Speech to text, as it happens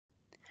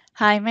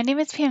Hi, my name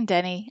is Pam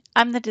Denny.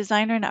 I'm the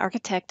designer and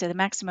architect of the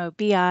Maximo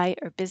BI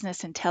or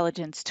Business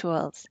Intelligence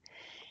tools.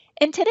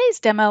 In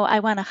today's demo, I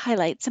want to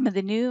highlight some of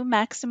the new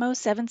Maximo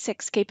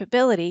 7.6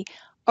 capability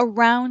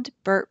around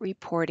BIRT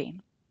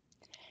reporting.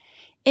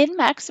 In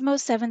Maximo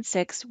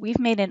 7.6, we've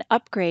made an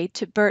upgrade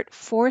to BIRT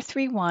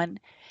 4.3.1,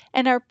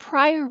 and our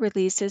prior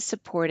releases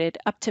supported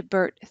up to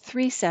BIRT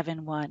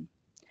 3.7.1.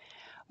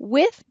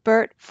 With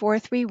BIRT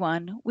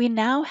 4.3.1, we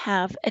now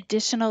have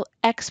additional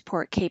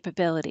export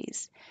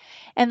capabilities.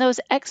 And those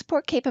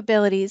export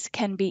capabilities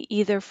can be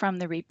either from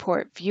the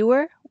report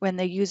viewer when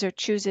the user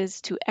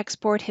chooses to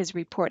export his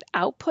report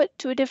output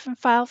to a different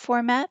file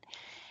format.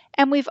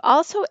 And we've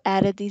also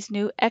added these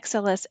new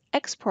XLS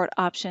export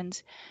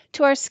options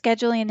to our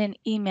scheduling and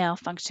email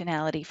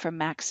functionality from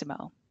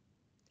Maximo.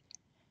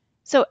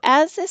 So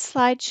as this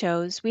slide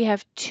shows, we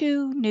have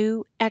two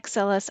new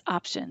XLS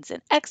options.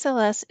 And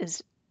XLS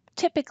is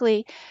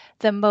typically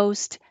the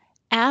most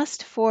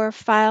asked for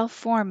file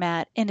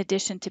format in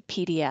addition to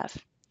PDF.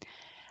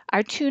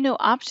 Our two new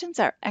options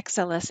are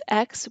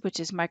XLSX, which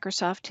is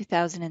Microsoft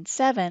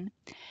 2007,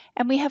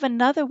 and we have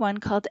another one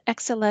called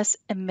XLS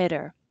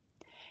Emitter.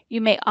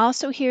 You may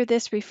also hear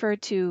this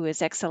referred to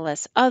as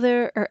XLS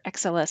Other or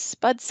XLS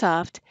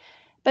Spudsoft,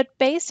 but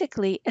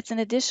basically it's an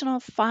additional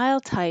file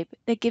type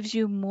that gives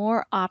you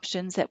more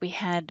options that we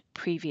had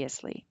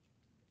previously.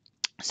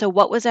 So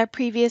what was our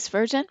previous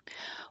version?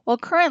 Well,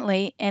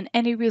 currently in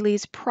any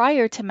release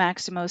prior to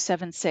Maximo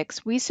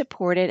 7.6, we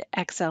supported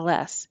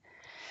XLS.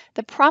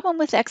 The problem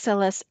with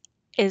XLS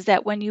is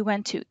that when you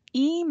went to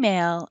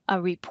email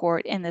a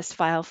report in this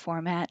file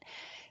format,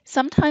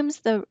 sometimes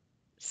the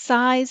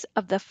size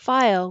of the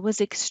file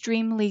was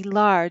extremely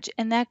large,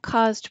 and that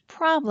caused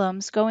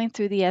problems going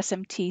through the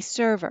SMT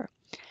server.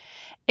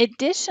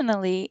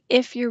 Additionally,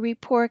 if your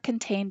report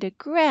contained a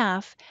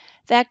graph,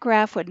 that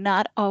graph would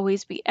not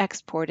always be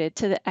exported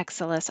to the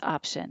XLS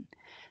option.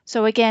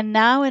 So again,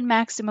 now in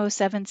Maximo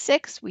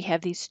 7.6, we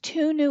have these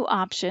two new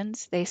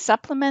options. They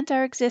supplement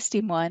our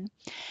existing one.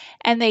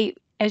 And they,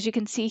 as you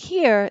can see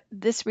here,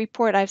 this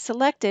report I've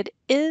selected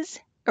is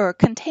or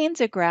contains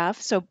a graph.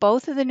 So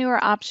both of the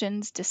newer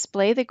options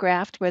display the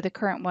graph where the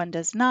current one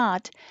does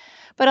not.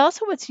 But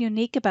also what's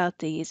unique about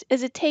these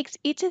is it takes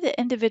each of the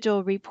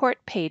individual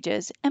report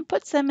pages and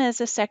puts them as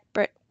a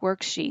separate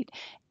worksheet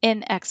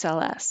in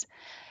XLS.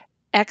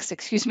 And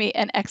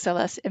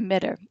XLS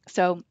emitter.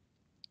 So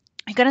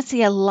you're going to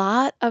see a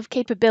lot of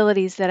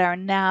capabilities that are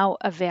now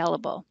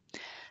available.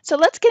 So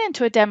let's get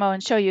into a demo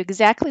and show you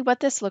exactly what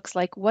this looks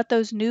like, what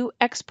those new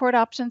export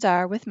options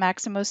are with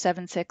Maximo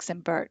 7.6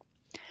 and BIRT.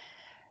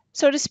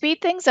 So to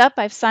speed things up,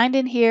 I've signed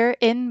in here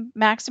in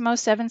Maximo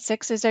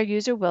 7.6 as our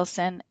user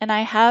Wilson, and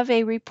I have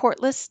a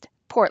report list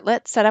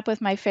portlet set up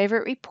with my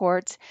favorite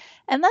reports.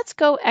 And let's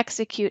go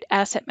execute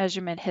asset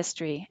measurement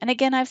history. And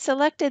again, I've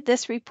selected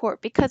this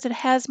report because it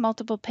has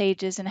multiple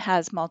pages and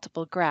has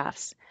multiple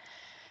graphs.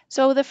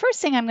 So the first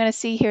thing I'm going to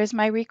see here is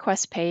my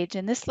request page,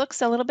 and this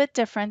looks a little bit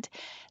different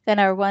than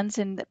our ones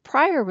in the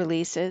prior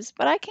releases,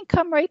 but I can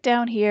come right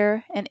down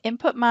here and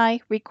input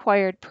my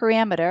required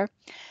parameter.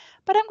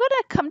 But I'm going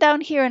to come down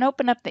here and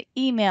open up the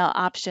email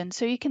option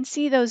so you can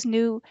see those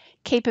new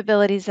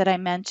capabilities that I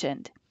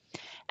mentioned.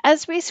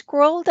 As we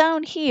scroll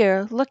down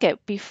here, look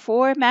at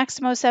before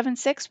Maximo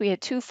 7.6, we had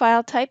two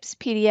file types,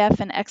 PDF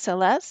and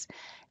XLS.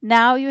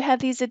 Now you have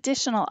these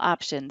additional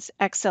options,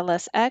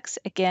 XLSX,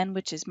 again,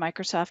 which is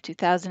Microsoft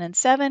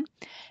 2007,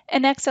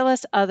 and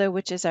XLS Other,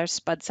 which is our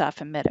Spudsoft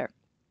emitter.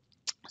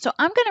 So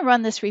I'm going to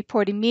run this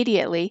report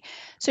immediately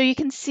so you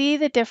can see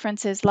the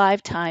differences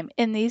live time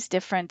in these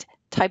different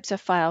types of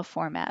file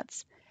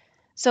formats.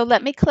 So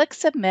let me click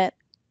Submit,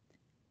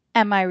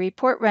 and my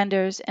report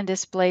renders and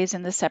displays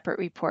in the separate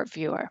report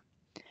viewer.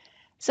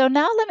 So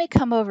now let me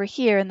come over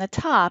here in the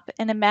top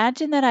and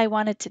imagine that I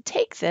wanted to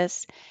take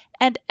this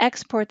and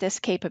export this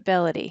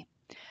capability.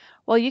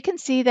 Well, you can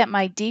see that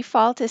my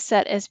default is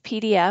set as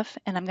PDF,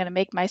 and I'm going to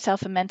make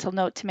myself a mental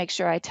note to make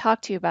sure I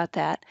talk to you about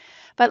that.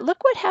 But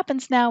look what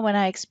happens now when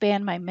I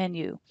expand my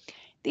menu.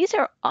 These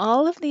are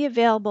all of the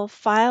available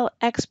file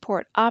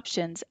export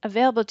options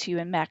available to you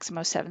in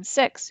Maximo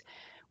 7.6.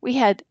 We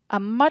had a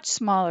much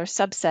smaller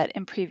subset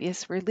in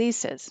previous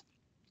releases.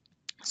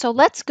 So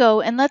let's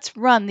go and let's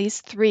run these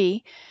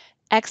three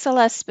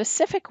XLS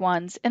specific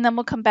ones, and then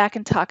we'll come back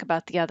and talk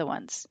about the other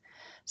ones.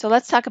 So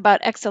let's talk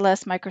about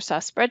Xls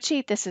Microsoft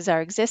Spreadsheet. This is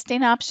our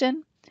existing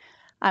option.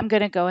 I'm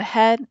going to go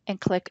ahead and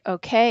click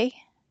OK,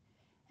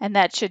 and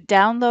that should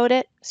download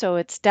it. So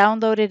it's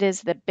downloaded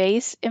as the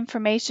base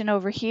information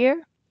over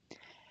here.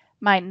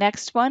 My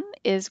next one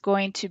is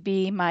going to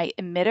be my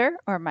emitter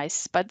or my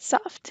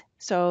Spudsoft.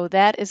 So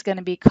that is going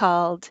to be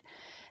called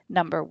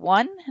number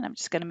 1, and I'm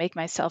just going to make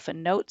myself a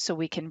note so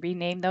we can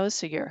rename those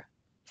so you're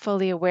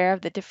fully aware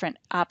of the different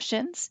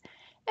options.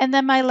 And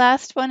then my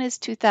last one is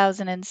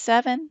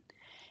 2007,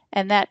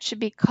 and that should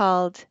be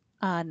called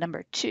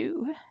number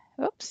 2.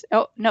 Oops,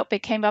 oh, nope,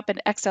 it came up in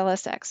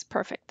XLSX.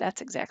 Perfect,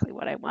 that's exactly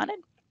what I wanted.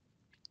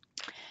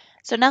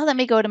 So now let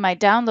me go to my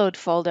download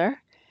folder,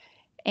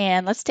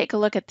 and let's take a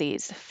look at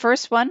these.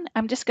 First one,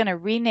 I'm just going to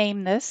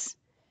rename this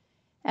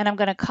And I'm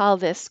going to call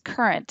this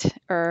current,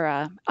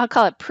 or I'll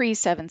call it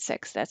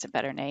pre-7.6. That's a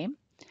better name.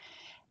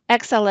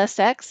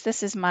 XLSX,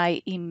 this is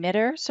my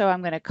emitter, so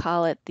I'm going to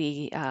call it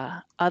the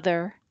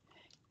other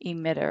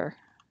emitter,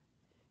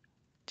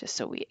 just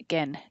so we,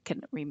 again,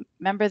 can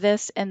remember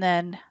this. And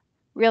then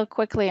real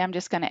quickly, I'm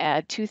just going to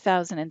add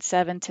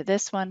 2007 to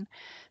this one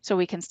so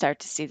we can start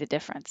to see the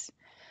difference.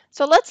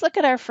 So let's look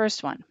at our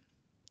first one.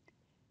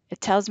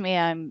 It tells me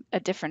I'm a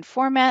different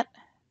format.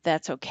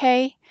 That's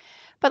okay.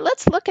 But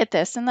let's look at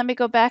this, and let me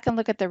go back and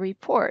look at the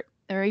report.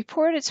 The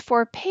report is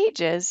 4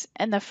 pages,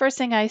 and the first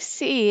thing I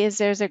see is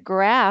there's a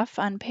graph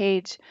on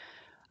page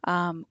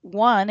 1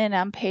 and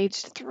on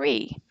page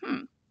 3.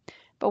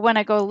 But when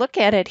I go look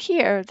at it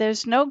here,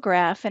 there's no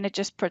graph, and it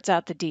just puts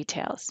out the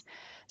details.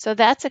 So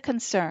that's a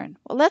concern.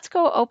 Well, let's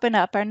go open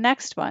up our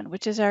next one,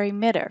 which is our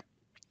emitter.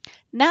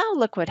 Now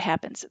look what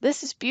happens.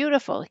 This is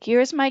beautiful.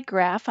 Here's my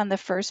graph on the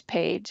first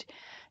page,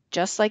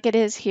 just like it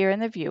is here in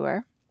the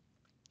viewer.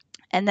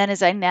 And then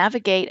as I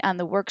navigate on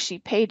the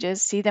worksheet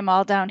pages, see them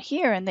all down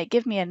here, and they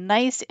give me a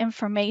nice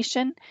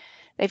information.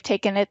 They've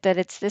taken it that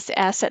it's this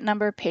asset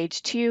number,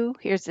 page 2.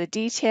 Here's the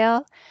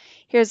detail.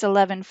 Here's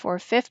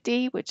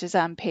 11450, which is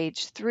on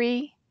page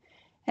 3.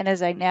 And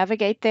as I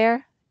navigate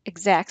there,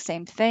 exact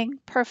same thing.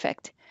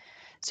 Perfect.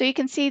 So you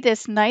can see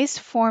this nice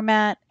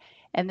format.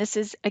 And this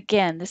is,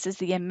 again, this is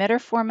the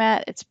emitter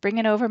format. It's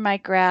bringing over my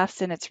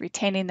graphs, and it's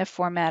retaining the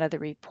format of the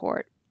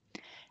report.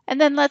 And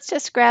then let's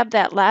just grab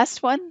that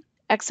last one,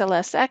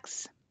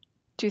 XLSX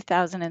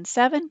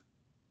 2007.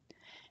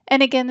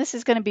 And again, this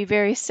is going to be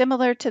very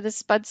similar to the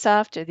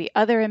Spudsoft or the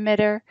other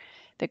emitter.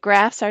 The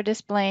graphs are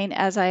displaying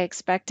as I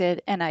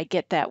expected, and I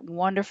get that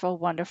wonderful,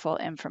 wonderful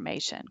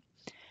information.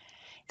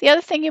 The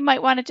other thing you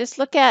might want to just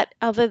look at,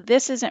 although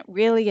this isn't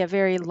really a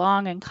very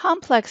long and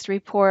complex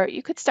report,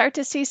 you could start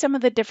to see some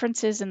of the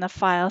differences in the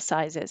file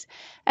sizes.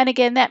 And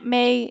again, that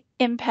may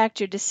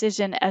impact your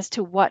decision as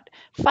to what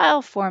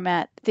file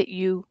format that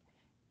you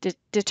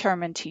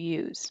determine to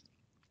use.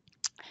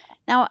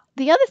 Now,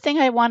 the other thing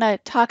I want to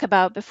talk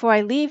about before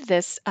I leave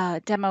this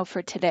demo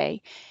for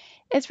today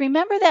is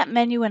remember that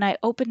menu when I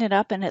opened it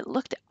up and it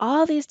looked at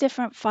all these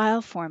different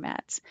file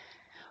formats.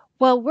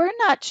 Well, we're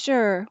not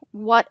sure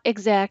what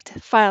exact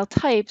file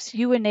types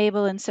you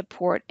enable and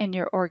support in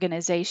your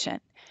organization.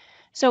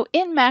 So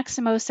in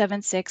Maximo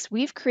 7.6,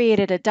 we've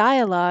created a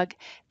dialog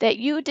that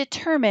you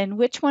determine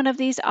which one of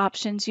these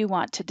options you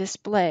want to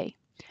display.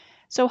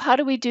 So how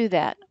do we do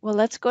that? Well,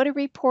 let's go to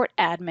Report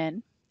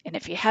Admin. And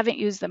if you haven't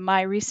used the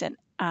My Recent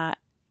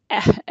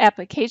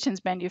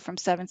Applications menu from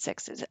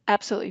 7.6, it's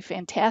absolutely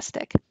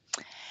fantastic.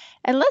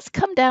 And let's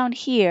come down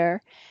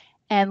here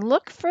and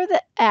look for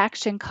the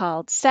action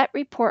called Set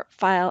Report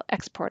File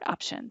Export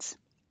Options.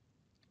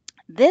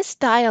 This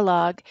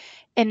dialog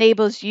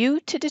enables you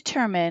to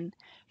determine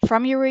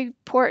from your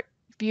report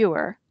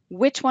viewer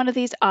which one of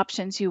these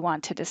options you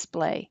want to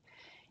display.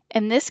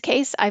 In this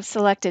case, I've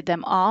selected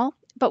them all,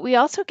 but we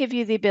also give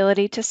you the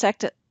ability to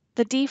select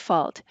the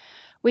default.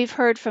 We've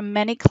heard from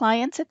many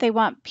clients that they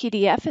want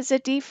PDF as a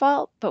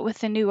default, but with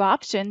the new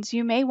options,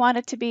 you may want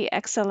it to be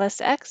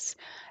XLSX,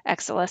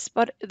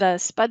 the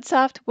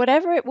Spudsoft,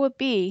 whatever it will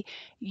be,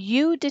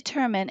 you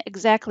determine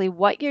exactly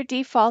what your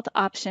default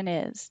option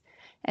is.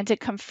 And to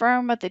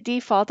confirm what the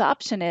default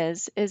option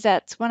is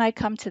that's when I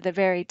come to the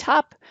very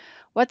top,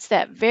 what's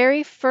that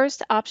very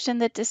first option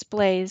that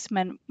displays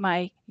when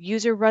my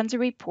user runs a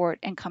report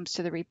and comes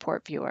to the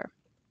report viewer.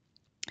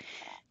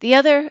 The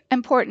other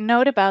important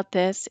note about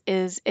this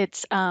is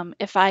it's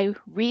if I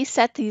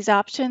reset these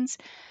options,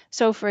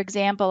 so for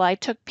example, I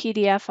took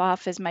PDF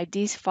off as my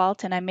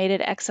default and I made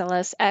it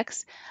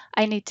XLSX,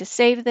 I need to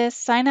save this,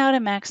 sign out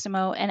of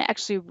Maximo, and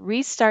actually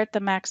restart the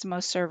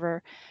Maximo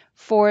server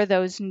for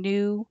those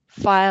new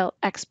file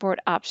export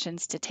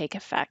options to take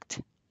effect.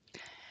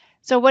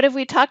 So what have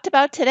we talked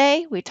about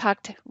today? We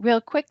talked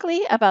real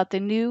quickly about the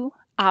new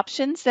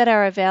options that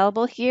are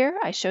available here.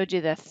 I showed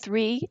you the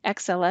 3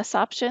 XLS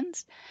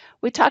options.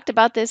 We talked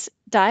about this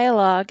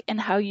dialog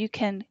and how you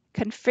can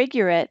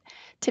configure it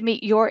to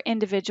meet your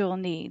individual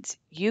needs.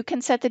 You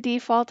can set the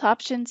default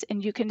options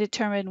and you can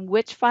determine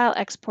which file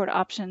export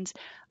options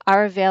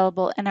are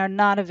available and are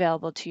not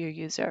available to your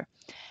user.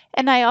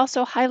 And I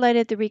also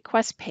highlighted the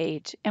request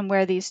page and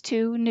where these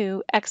 2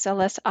 new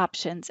XLS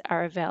options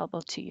are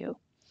available to you.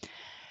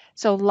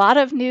 So a lot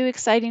of new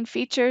exciting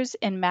features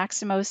in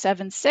Maximo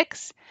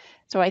 7.6.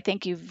 So I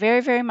thank you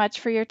very, very much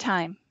for your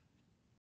time.